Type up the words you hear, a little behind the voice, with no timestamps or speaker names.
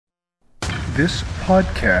This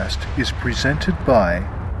podcast is presented by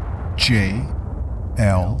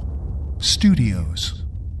JL Studios,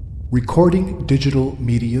 recording digital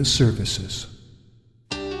media services.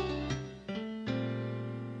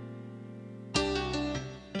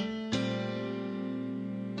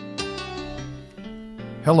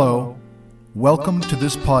 Hello, welcome to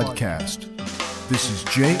this podcast. This is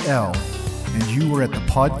JL, and you are at the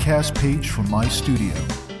podcast page for my studio.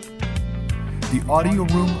 The audio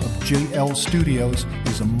room of JL Studios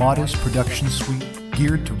is a modest production suite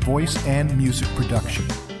geared to voice and music production.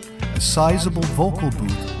 A sizable vocal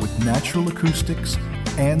booth with natural acoustics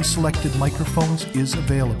and selected microphones is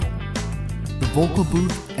available. The vocal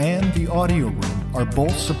booth and the audio room are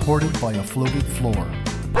both supported by a floated floor.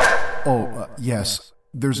 Yes,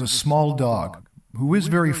 there's a small dog who is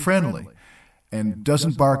very friendly and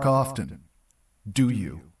doesn't bark often. Do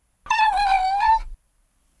you?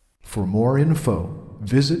 For more info,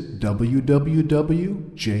 visit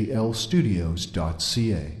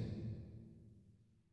www.jlstudios.ca.